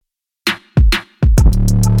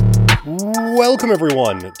Welcome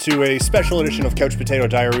everyone to a special edition of Couch Potato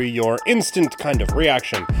Diary, your instant kind of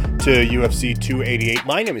reaction to UFC 288.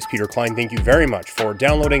 My name is Peter Klein. Thank you very much for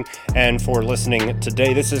downloading and for listening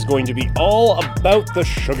today. This is going to be all about the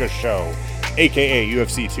Suga Show, aka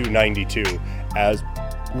UFC 292, as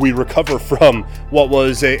we recover from what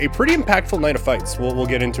was a pretty impactful night of fights. We'll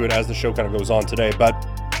get into it as the show kind of goes on today, but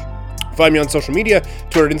find me on social media,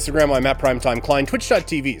 Twitter and Instagram. I'm at PrimetimeKlein,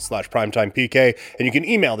 twitch.tv/PrimetimePK, and you can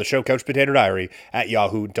email the show,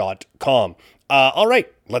 couchpotatodiary@yahoo.com. All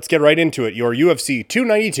right, let's get right into it. Your UFC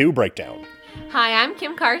 292 breakdown. Hi, I'm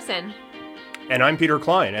Kim Carson. And I'm Peter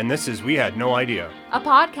Klein, and this is We Had No Idea, A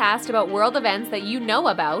podcast about world events that you know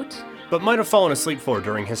about, but might have fallen asleep for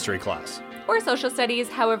during history class. Or social studies,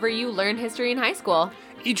 however you learn history in high school.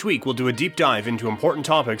 Each week, we'll do a deep dive into important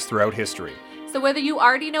topics throughout history. So whether you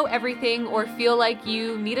already know everything or feel like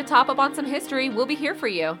you need a top up on some history, we'll be here for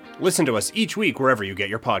you. Listen to us each week wherever you get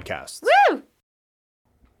your podcasts. Woo!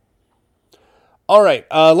 All right,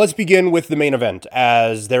 let's begin with the main event,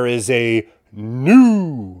 as there is a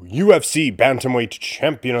new UFC bantamweight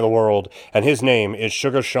champion of the world, and his name is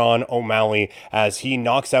Suga Sean O'Malley, as he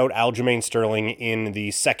knocks out Aljamain Sterling in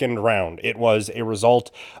the second round. It was a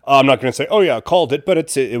result, I'm not going to say, oh yeah, called it, but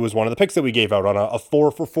it was one of the picks that we gave out on a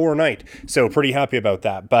 4-for-4 night, so pretty happy about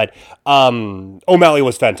that. But O'Malley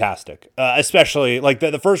was fantastic, especially, like,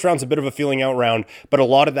 the first round's a bit of a feeling out round, but a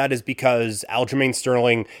lot of that is because Aljamain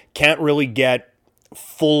Sterling can't really get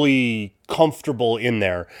fully comfortable in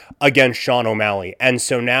there against Sean O'Malley. And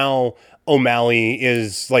so now O'Malley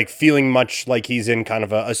is like feeling much like he's in kind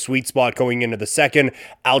of a sweet spot going into the second.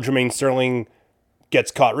 Aljamain Sterling gets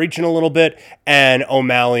caught reaching a little bit, and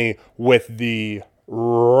O'Malley with the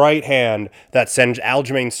right hand that sends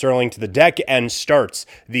Aljamain Sterling to the deck and starts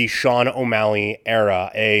the Sean O'Malley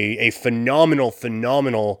era. A phenomenal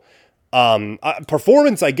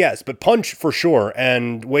performance, I guess, but punch for sure,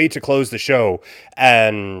 and way to close the show.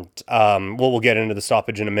 And we'll get into the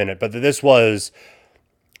stoppage in a minute, but this was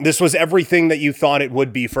everything that you thought it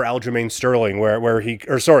would be for Aljamain Sterling,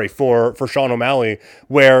 for Sean O'Malley,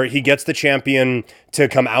 where he gets the champion to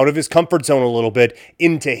come out of his comfort zone a little bit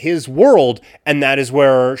into his world, and that is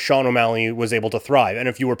where Sean O'Malley was able to thrive. And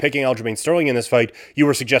if you were picking Aljamain Sterling in this fight, you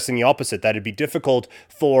were suggesting the opposite, that it'd be difficult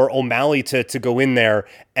for O'Malley to go in there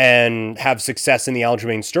and have success in the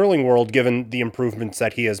Aljamain Sterling world, given the improvements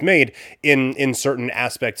that he has made in certain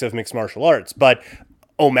aspects of mixed martial arts. But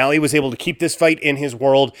O'Malley was able to keep this fight in his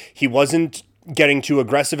world. He wasn't getting too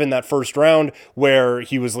aggressive in that first round where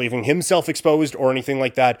he was leaving himself exposed or anything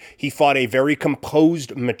like that. He fought a very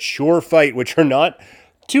composed, mature fight, which are not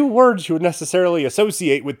two words you would necessarily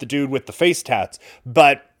associate with the dude with the face tats.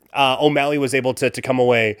 But O'Malley was able to come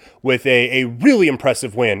away with a really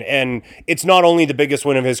impressive win. And it's not only the biggest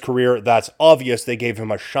win of his career, that's obvious. They gave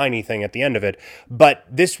him a shiny thing at the end of it. But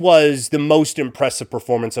this was the most impressive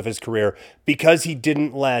performance of his career because he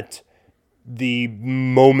didn't let the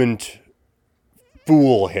moment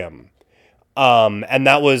fool him. And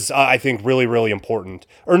that was, I think, really, really important.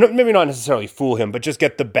 Or maybe not necessarily fool him, but just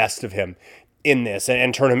get the best of him in this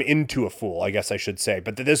and turn him into a fool, I guess I should say.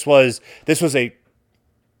 But this was a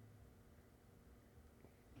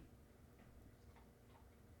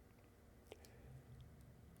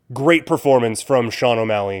great performance from Sean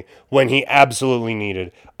O'Malley when he absolutely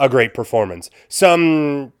needed a great performance.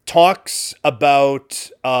 Some talks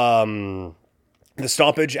about the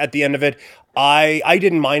stoppage at the end of it. I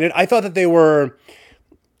didn't mind it. I thought that they were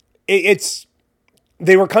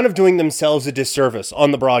kind of doing themselves a disservice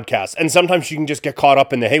on the broadcast. And sometimes you can just get caught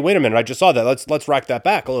up in the, hey, wait a minute, I just saw that. Let's rack that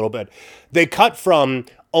back a little bit. They cut from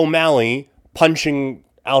O'Malley punching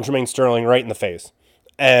Aljamain Sterling right in the face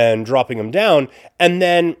and dropping him down, and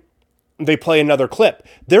then they play another clip.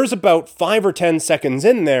 There's about 5 or 10 seconds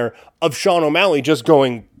in there of Sean O'Malley just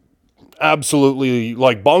going absolutely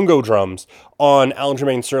like bongo drums on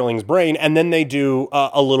Aljamain Sterling's brain, and then they do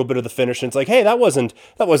a little bit of the finish, and it's like, hey, that wasn't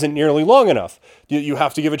nearly long enough. You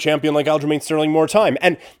have to give a champion like Aljamain Sterling more time.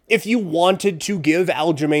 And if you wanted to give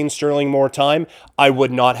Aljamain Sterling more time, I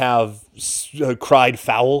would not have cried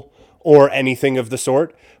foul or anything of the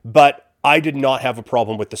sort, but I did not have a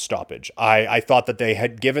problem with the stoppage. I thought that they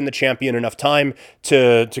had given the champion enough time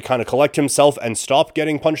to kind of collect himself and stop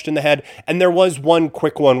getting punched in the head. And there was one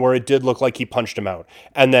quick one where it did look like he punched him out,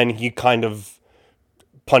 and then he kind of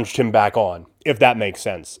punched him back on, if that makes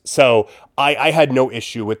sense. So I had no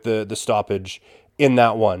issue with the stoppage in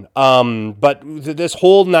that one. But this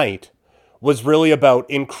whole night was really about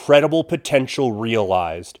incredible potential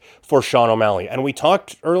realized for Sean O'Malley. And we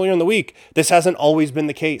talked earlier in the week, this hasn't always been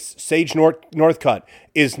the case. Sage Northcutt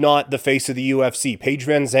is not the face of the UFC. Paige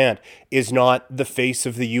Van Zandt is not the face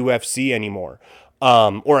of the UFC anymore,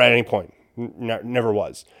 or at any point. Never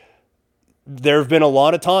was. There have been a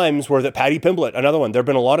lot of times where Patty Pimblett, another one, there have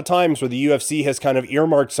been a lot of times where the UFC has kind of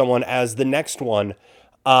earmarked someone as the next one,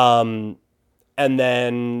 and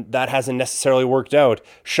then that hasn't necessarily worked out.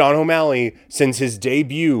 Sean O'Malley, since his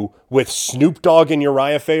debut with Snoop Dogg and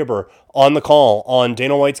Uriah Faber on the call on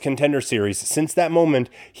Dana White's Contender Series, since that moment,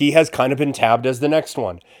 he has kind of been tabbed as the next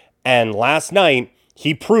one. And last night,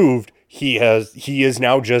 he proved he is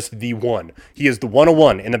now just the one. He is the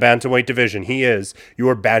 101 in the bantamweight division. He is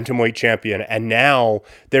your bantamweight champion. And now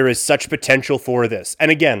there is such potential for this.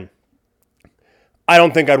 And again, I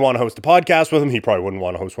don't think I'd want to host a podcast with him. He probably wouldn't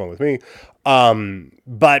want to host one with me.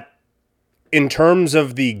 But in terms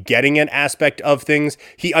of the getting it aspect of things,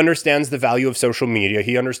 he understands the value of social media.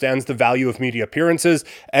 He understands the value of media appearances,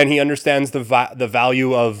 and he understands the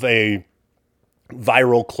value of a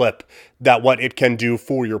viral clip, that what it can do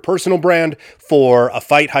for your personal brand, for a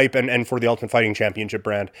fight hype, and for the Ultimate Fighting Championship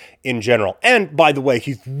brand in general. And by the way,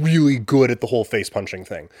 he's really good at the whole face punching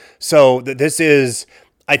thing. So this is,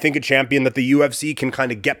 I think, a champion that the UFC can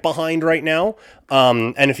kind of get behind right now.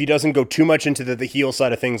 And if he doesn't go too much into the heel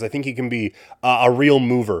side of things, I think he can be a real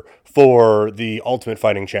mover for the Ultimate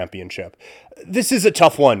Fighting Championship. This is a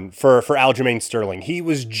tough one for Aljamain Sterling. He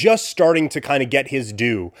was just starting to kind of get his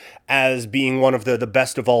due as being one of the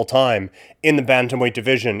best of all time in the bantamweight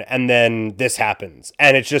division, and then this happens.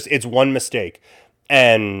 And it's one mistake,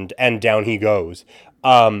 and down he goes.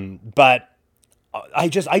 But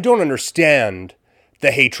I don't understand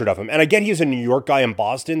the hatred of him. And again, he's a New York guy in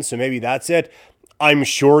Boston, so maybe that's it. I'm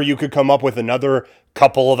sure you could come up with another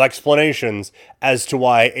couple of explanations as to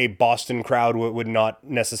why a Boston crowd would not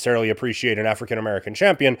necessarily appreciate an African-American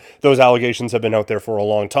champion. Those allegations have been out there for a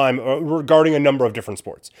long time regarding a number of different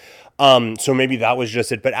sports. So maybe that was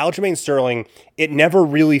just it. But Aljamain Sterling, it never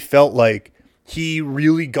really felt like he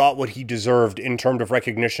really got what he deserved in terms of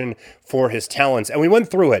recognition for his talents. And we went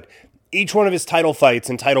through it. Each one of his title fights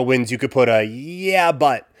and title wins, you could put a yeah,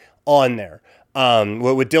 but on there.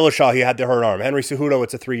 With Dillashaw, he had the hurt arm. Henry Cejudo,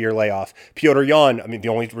 it's a 3-year layoff. Petr Yan, I mean, the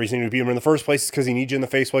only reason you beat him in the first place is because he needs you in the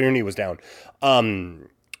face while your knee was down.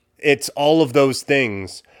 It's all of those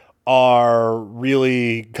things are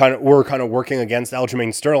really kind of working against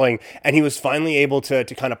Aljamain Sterling, and he was finally able to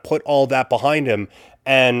kind of put all that behind him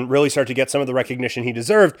and really start to get some of the recognition he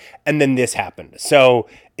deserved, and then this happened. So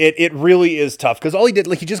it really is tough, because all he did,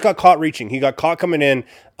 he just got caught reaching. He got caught coming in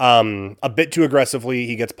a bit too aggressively.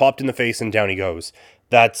 He gets popped in the face, and down he goes.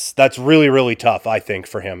 That's really, really tough, I think,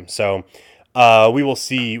 for him. So we will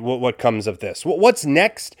see what comes of this. What's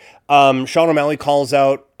next? Sean O'Malley calls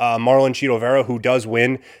out Marlon Chito Vera, who does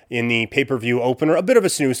win in the pay-per-view opener. A bit of a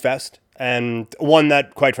snooze fest, and one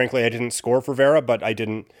that, quite frankly, I didn't score for Vera, but I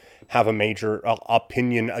didn't have a major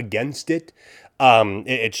opinion against it.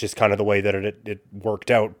 It's just kind of the way that it worked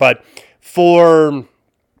out. But for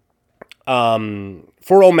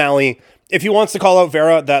O'Malley, if he wants to call out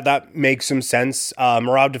Vera, that makes some sense.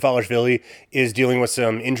 Merab Dvalishvili is dealing with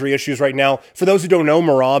some injury issues right now. For those who don't know,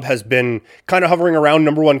 Merab has been kind of hovering around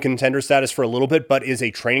number one contender status for a little bit, but is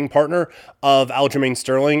a training partner of Aljamain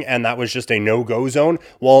Sterling, and that was just a no-go zone.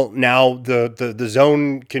 Well, now the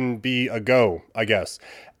zone can be a go, I guess.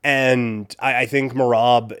 And I think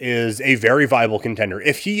Merab is a very viable contender.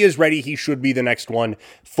 If he is ready, he should be the next one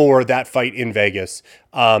for that fight in Vegas.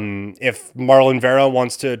 If Marlon Vera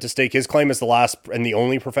wants to stake his claim as the last and the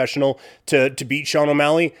only professional to beat Sean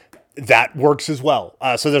O'Malley, that works as well.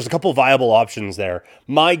 So there's a couple viable options there.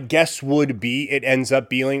 My guess would be it ends up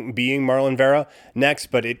being Marlon Vera next,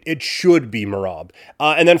 but it should be Merab.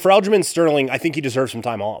 And then for Aljamain Sterling, I think he deserves some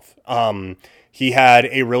time off. He had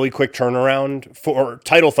a really quick turnaround for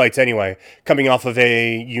title fights anyway, coming off of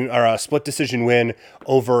a split decision win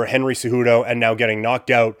over Henry Cejudo and now getting knocked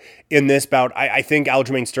out in this bout. I think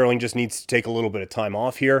Aljamain Sterling just needs to take a little bit of time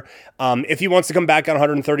off here. If he wants to come back on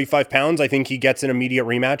 135 pounds, I think he gets an immediate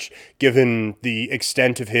rematch given the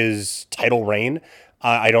extent of his title reign.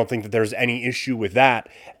 I don't think that there's any issue with that.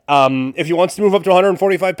 If he wants to move up to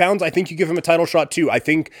 145 pounds, I think you give him a title shot too. I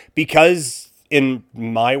think because in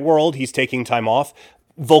my world, he's taking time off,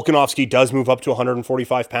 Volkanovski does move up to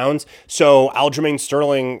 145 pounds. So Aljamain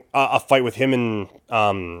Sterling, a fight with him in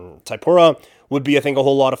Taipura would be, I think, a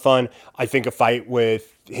whole lot of fun. I think a fight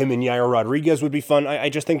with him and Yair Rodriguez would be fun. I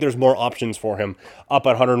just think there's more options for him up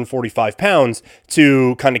at 145 pounds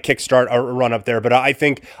to kind of kickstart a run up there. But I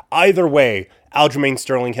think either way, Aljamain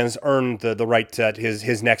Sterling has earned the right that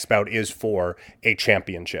his next bout is for a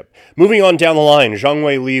championship. Moving on down the line, Zhang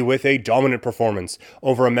Weili with a dominant performance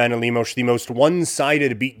over Amanda Lemos, the most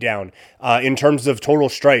one-sided beatdown in terms of total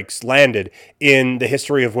strikes landed in the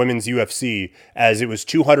history of women's UFC, as it was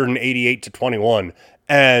 288-21.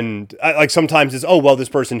 And like sometimes it's, oh, well, this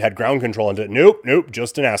person had ground control and nope,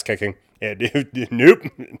 just an ass kicking. Nope.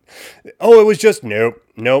 Oh, it was just, nope.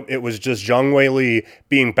 It was just Zhang Weili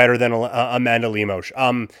being better than Amanda Lemos.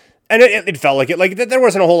 And it felt like it. Like, there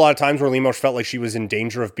wasn't a whole lot of times where Lemos felt like she was in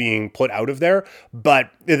danger of being put out of there,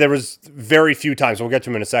 but there was very few times. We'll get to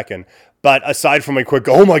them in a second. But aside from a quick,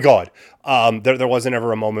 oh my God, there wasn't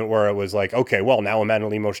ever a moment where it was like, okay, well, now Amanda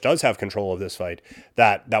Lemos does have control of this fight.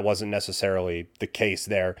 That wasn't necessarily the case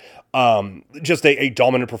there. Just a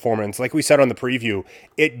dominant performance. Like we said on the preview,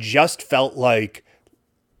 it just felt like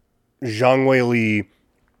Zhang Weili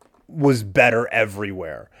was better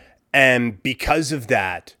everywhere. And because of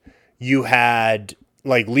that, you had,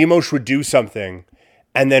 like, Lemos would do something,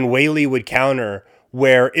 and then Weili would counter,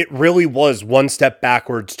 where it really was one step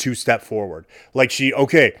backwards, two step forward. Like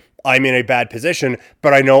okay, I'm in a bad position,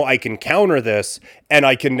 but I know I can counter this, and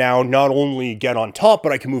I can now not only get on top,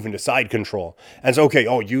 but I can move into side control. And so, okay,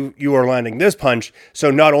 you are landing this punch,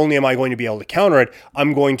 so not only am I going to be able to counter it,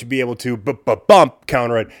 I'm going to be able to bump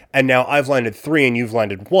counter it, and now I've landed 3 and you've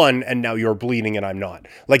landed 1, and now you're bleeding and I'm not.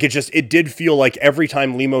 Like, it did feel like every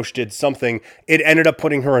time Lemos did something, it ended up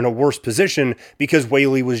putting her in a worse position because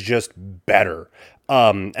Weili was just better.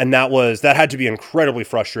 And that had to be incredibly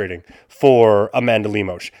frustrating for Amanda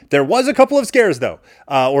Lemos. There was a couple of scares though,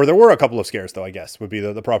 or there were a couple of scares though, I guess would be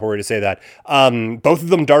the proper way to say that. Both of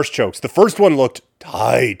them Darce chokes. The first one looked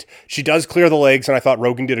tight. She does clear the legs, and I thought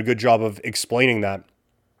Rogan did a good job of explaining that.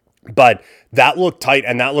 But that looked tight,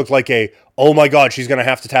 and that looked like oh my God, she's going to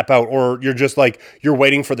have to tap out, or you're just like, you're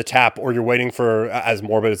waiting for the tap, or you're waiting for, as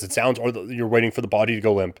morbid as it sounds, or you're waiting for the body to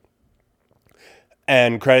go limp.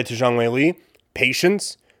 And credit to Zhang Weili.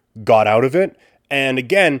 Patience, got out of it, and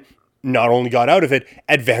again, not only got out of it,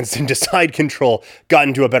 advanced into side control, got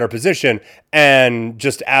into a better position, and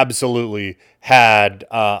just absolutely had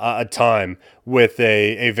a time with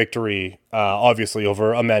a victory, obviously,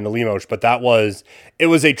 over Amanda Lemos. But it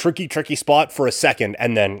was a tricky spot for a second,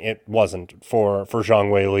 and then it wasn't for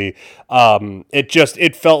Zhang Weili.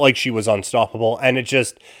 It felt like she was unstoppable, and it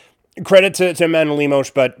just... Credit to Amanda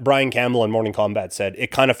Lemos, but Brian Campbell in Morning Combat said it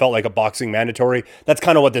kind of felt like a boxing mandatory. That's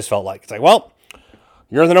kind of what this felt like. It's like, well,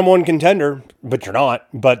 you're the number one contender, but you're not.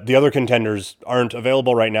 But the other contenders aren't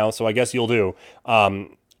available right now, so I guess you'll do.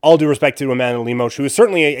 All due respect to Amanda Lemos, who is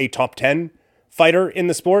certainly a top 10 fighter in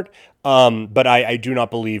the sport, but I do not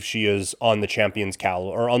believe she is on the champion's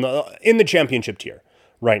caliber, or in the championship tier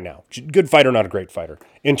right now. Good fighter, not a great fighter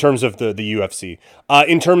in terms of the UFC.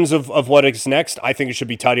 In terms of what is next, I think it should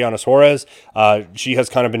be Tatiana Suarez. She has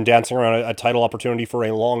kind of been dancing around a title opportunity for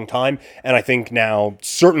a long time, and I think now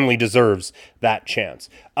certainly deserves that chance.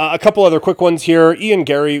 A couple other quick ones here. Ian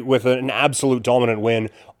Gary with an absolute dominant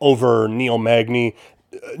win over Neil Magny.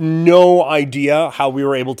 No idea how we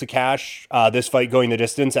were able to cash this fight going the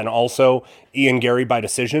distance, and also Ian Gary by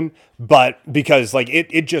decision, but because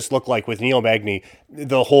it just looked like with Neil Magny,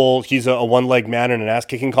 he's a one-legged man in an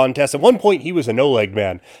ass-kicking contest. At one point, he was a no-legged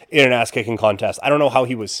man in an ass-kicking contest. I don't know how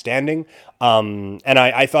he was standing, and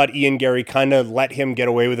I thought Ian Gary kind of let him get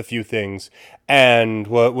away with a few things, and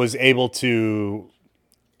was able to...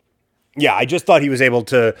 Yeah, I just thought he was able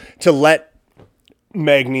to let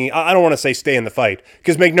Magny, I don't want to say stay in the fight,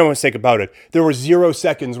 because make no mistake about it, there were 0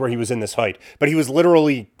 seconds where he was in this fight, but he was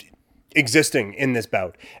literally existing in this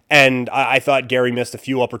bout. And I thought Gary missed a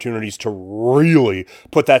few opportunities to really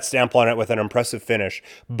put that stamp on it with an impressive finish,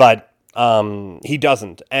 but he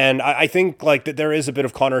doesn't. And I think that there is a bit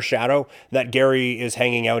of Connor's shadow that Gary is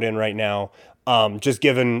hanging out in right now, just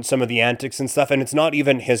given some of the antics and stuff. And it's not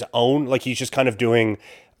even his own, he's just kind of doing...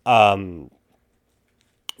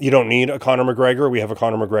 You don't need a Conor McGregor. We have a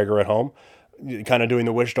Conor McGregor at home, kind of doing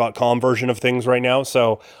the Wish.com version of things right now.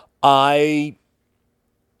 So I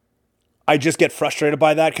just get frustrated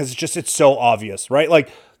by that because it's so obvious, right?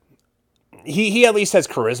 He at least has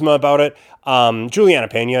charisma about it. Juliana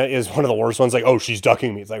Pena is one of the worst ones. Oh, she's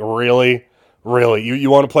ducking me. It's really? You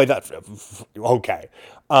want to play that? Okay.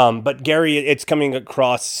 But Gary, it's coming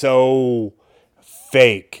across so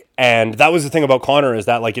fake. And that was the thing about Conor, is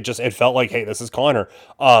that it felt like, hey, this is Conor.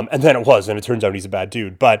 And then it was, and it turns out he's a bad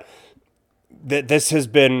dude. But this has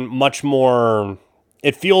been much more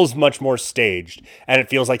it feels much more staged, and it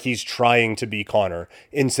feels like he's trying to be Conor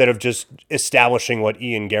instead of just establishing what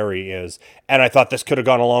Ian Gary is. And I thought this could have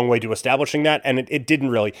gone a long way to establishing that, and it didn't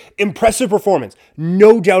really. Impressive performance,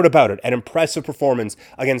 no doubt about it. An impressive performance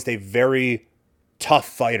against a very tough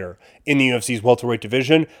fighter in the UFC's welterweight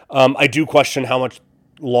division. I do question how much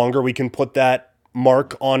longer we can put that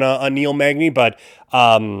mark on a Neil Magny, but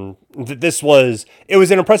it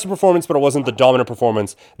was an impressive performance, but it wasn't the dominant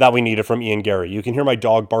performance that we needed from Ian Gary. You can hear my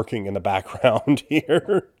dog barking in the background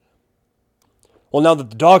here. Well, now that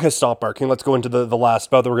the dog has stopped barking, let's go into the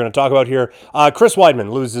last bout that we're going to talk about here. Chris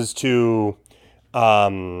Weidman loses to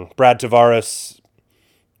Brad Tavares.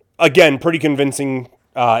 Again, pretty convincing.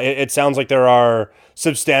 It sounds like there are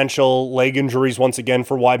substantial leg injuries once again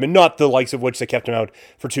for Weidman, not the likes of which they kept him out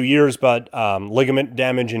for 2 years, but ligament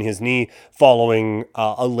damage in his knee following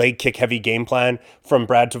a leg kick heavy game plan from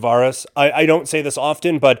Brad Tavares. I don't say this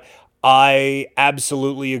often, but I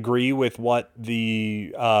absolutely agree with what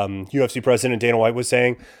the UFC president Dana White was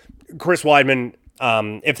saying. Chris Weidman,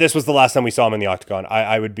 if this was the last time we saw him in the octagon,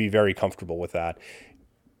 I would be very comfortable with that.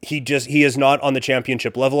 He is not on the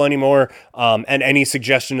championship level anymore, and any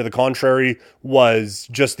suggestion to the contrary was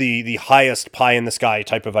just the highest pie in the sky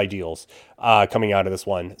type of ideals coming out of this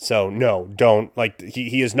one. So no, don't, like,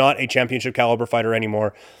 he is not a championship caliber fighter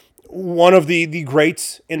anymore. One of the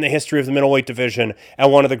greats in the history of the middleweight division, and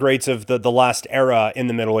one of the greats of the last era in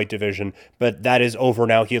the middleweight division, but that is over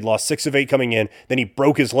now. He had lost 6 of 8 coming in, then he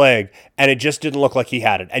broke his leg, and it just didn't look like he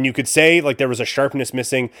had it. And you could say like there was a sharpness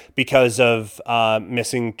missing because of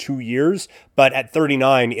missing 2 years, but at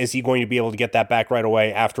 39, is he going to be able to get that back right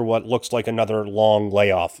away after what looks like another long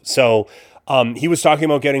layoff? So he was talking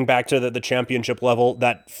about getting back to the championship level.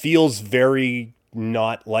 That feels very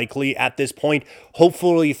not likely at this point.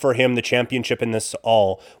 Hopefully for him, the championship in this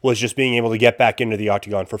all was just being able to get back into the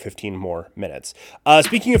octagon for 15 more minutes.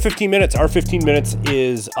 Speaking of 15 minutes, our 15 minutes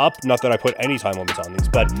is up. Not that I put any time limits on these,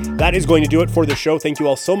 but that is going to do it for the show. Thank you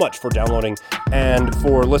all so much for downloading and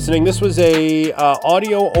for listening. This was a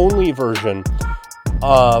audio only version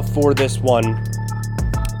for this one.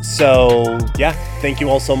 So yeah, thank you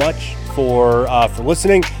all so much for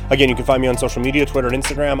listening. Again, you can find me on social media, Twitter and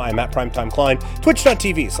Instagram. I'm at Primetime Klein,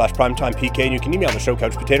 twitch.tv/PrimetimePK, and you can email the show,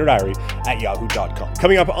 couchpotatodiary@yahoo.com.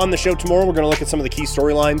 Coming up on the show tomorrow, we're going to look at some of the key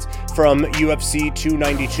storylines from UFC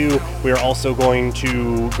 292. We are also going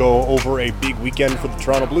to go over a big weekend for the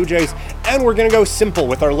Toronto Blue Jays, and we're going to go simple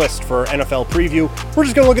with our list for NFL preview. We're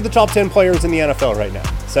just going to look at the top 10 players in the NFL right now.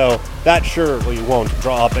 So that surely won't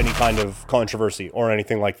draw up any kind of controversy or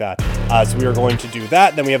anything like that. So we are going to do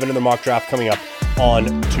that. Then we have another mock draft coming up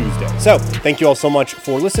on Tuesday. So thank you all so much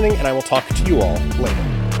for listening, and I will talk to you all later.